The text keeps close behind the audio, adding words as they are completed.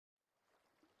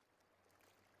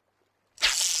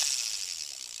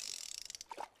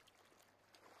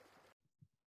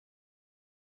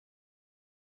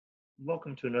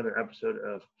Welcome to another episode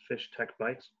of Fish Tech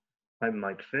Bites. I'm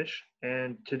Mike Fish,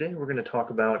 and today we're going to talk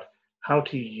about how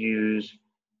to use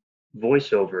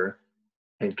VoiceOver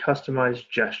and customize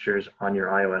gestures on your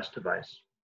iOS device.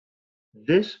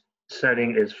 This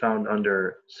setting is found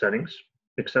under Settings,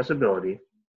 Accessibility,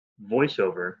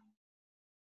 VoiceOver,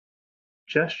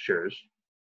 Gestures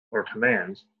or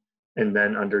Commands, and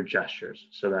then under Gestures.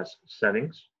 So that's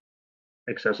Settings,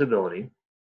 Accessibility,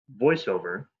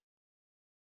 VoiceOver,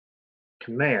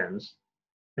 Commands,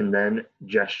 and then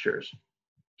Gestures.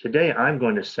 Today I'm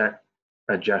going to set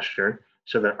a gesture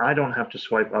so that I don't have to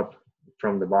swipe up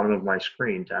from the bottom of my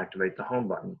screen to activate the home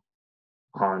button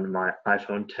on my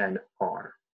iPhone XR.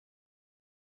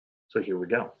 So here we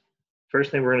go. First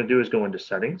thing we're going to do is go into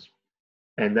Settings,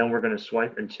 and then we're going to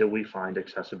swipe until we find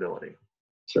Accessibility.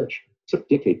 Search.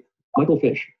 Dictate. Michael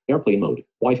Fish. Airplane mode.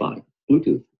 Wi-Fi.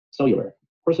 Bluetooth. Cellular.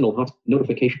 Personal hot.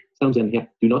 Notification. Sounds and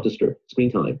do not disturb.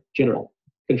 Screen time. General.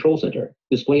 Control center.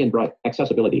 Display and bright.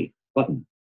 Accessibility. Button.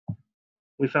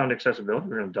 We found Accessibility.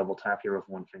 We're going to double tap here with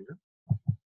one finger.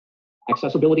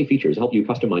 Accessibility features help you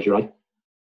customize your item.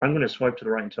 I'm going to swipe to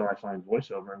the right until I find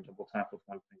VoiceOver and double tap with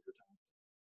one finger.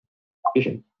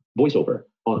 Vision. VoiceOver.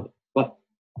 On. Button.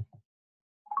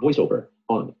 VoiceOver.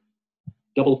 On.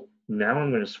 Double. Now I'm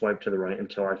going to swipe to the right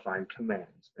until I find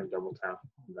Commands and double tap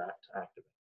on that to activate.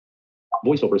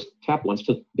 VoiceOvers. Tap once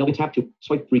to belly tap to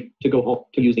swipe 3 to go home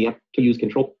to use the app to use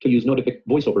control to use notific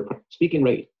VoiceOver speaking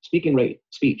rate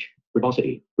speech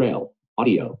verbosity braille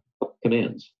audio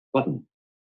commands button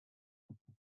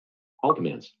all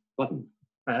commands button.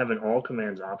 I have an all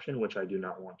commands option, which I do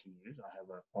not want to use. I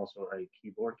have also a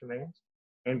keyboard commands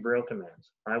and braille commands.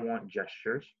 I want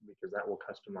gestures because that will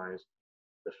customize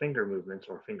the finger movements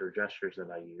or finger gestures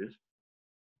that I use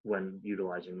when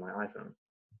utilizing my iPhone.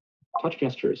 Touch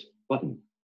gestures button.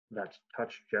 That's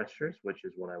touch gestures, which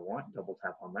is what I want. Double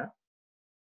tap on that.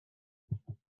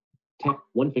 Tap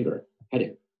one finger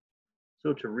heading.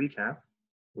 So to recap,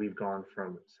 we've gone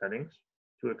from settings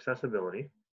to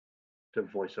accessibility to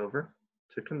VoiceOver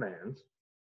to commands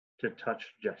to touch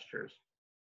gestures.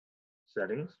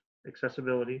 Settings,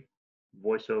 accessibility,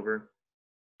 VoiceOver,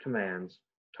 commands,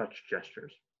 touch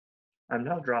gestures. I'm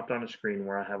now dropped on a screen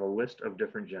where I have a list of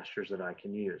different gestures that I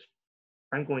can use.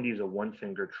 I'm going to use a one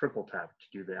finger triple tap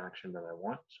to do the action that I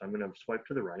want. So I'm going to swipe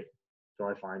to the right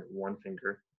until I find one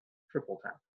finger triple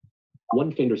tap.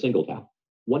 One finger single tap.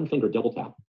 One finger double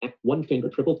tap. One finger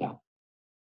triple tap.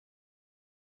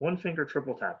 One finger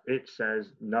triple tap. It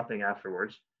says nothing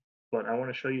afterwards, but I want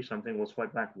to show you something. We'll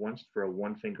swipe back once for a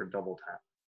one finger double tap.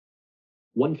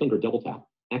 One finger double tap.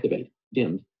 Activate.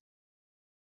 Dimmed.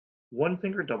 One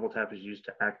finger double tap is used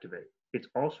to activate. It's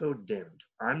also dimmed.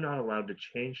 I'm not allowed to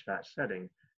change that setting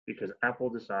because Apple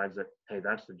decides that, hey,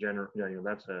 that's the general,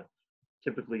 that's a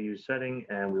typically used setting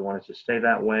and we want it to stay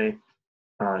that way.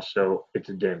 So it's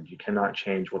dimmed. You cannot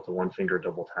change what the one finger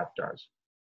double tap does.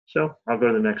 So I'll go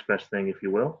to the next best thing, if you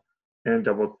will, and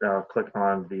double click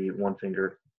on the one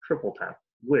finger triple tap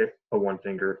with a one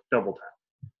finger double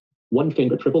tap. One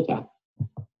finger triple tap.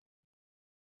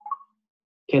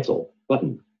 Cancel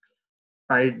button.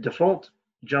 I default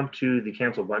jump to the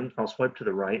cancel button. I'll swipe to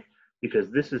the right because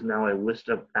this is now a list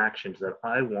of actions that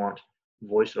I want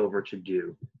VoiceOver to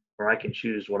do, or I can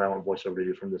choose what I want VoiceOver to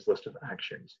do from this list of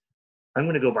actions. I'm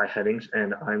going to go by headings,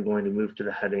 and I'm going to move to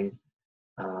the heading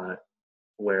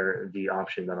where the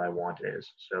option that I want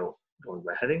is. So going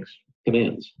by headings.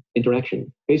 Commands,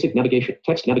 interaction, basic navigation,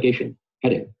 text navigation,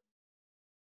 heading.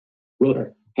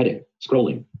 Rotor, heading,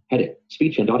 scrolling, heading,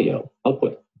 speech and audio,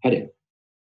 output, heading.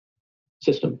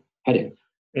 System, heading.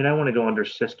 And I want to go under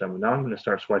system. Now I'm going to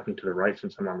start swiping to the right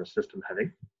since I'm on the system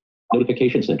heading.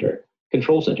 Notification center,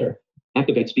 control center,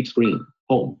 activate speak screen,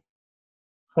 home.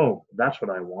 Home, that's what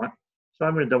I want. So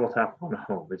I'm going to double tap on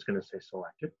home. It's going to say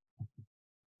selected.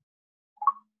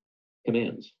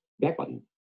 Commands, back button.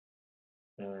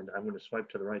 And I'm going to swipe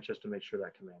to the right just to make sure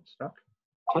that command's stuck.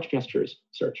 Touch gestures,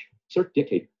 search,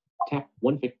 dictate, tap,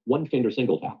 one finger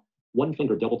single tap, one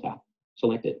finger double tap,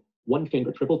 selected, one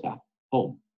finger triple tap,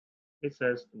 home. It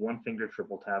says one finger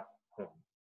triple tap, home.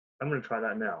 I'm going to try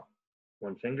that now.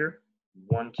 One finger,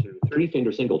 1, 2, 3. Three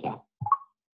finger single tap.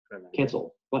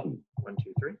 Cancel, button. 1,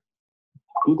 2, 3.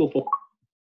 Google for.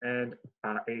 And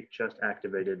it just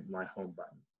activated my home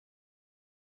button.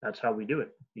 That's how we do it.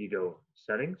 You go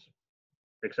settings,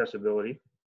 accessibility,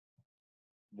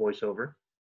 VoiceOver,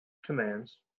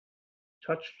 commands,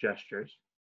 touch gestures,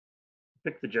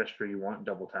 pick the gesture you want,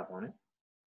 double tap on it.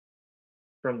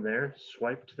 From there,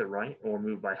 swipe to the right or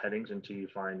move by headings until you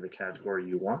find the category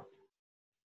you want.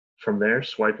 From there,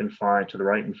 swipe and find to the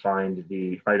right and find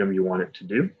the item you want it to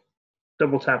do.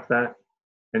 Double tap that,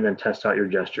 and then test out your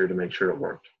gesture to make sure it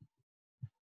worked.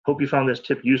 Hope you found this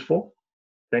tip useful.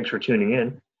 Thanks for tuning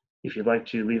in. If you'd like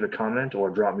to leave a comment or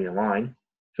drop me a line,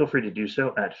 feel free to do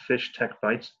so at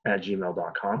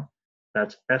fishtechbytes@gmail.com.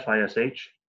 That's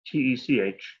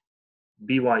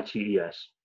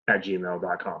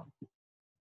FISHTECHBYTES@gmail.com.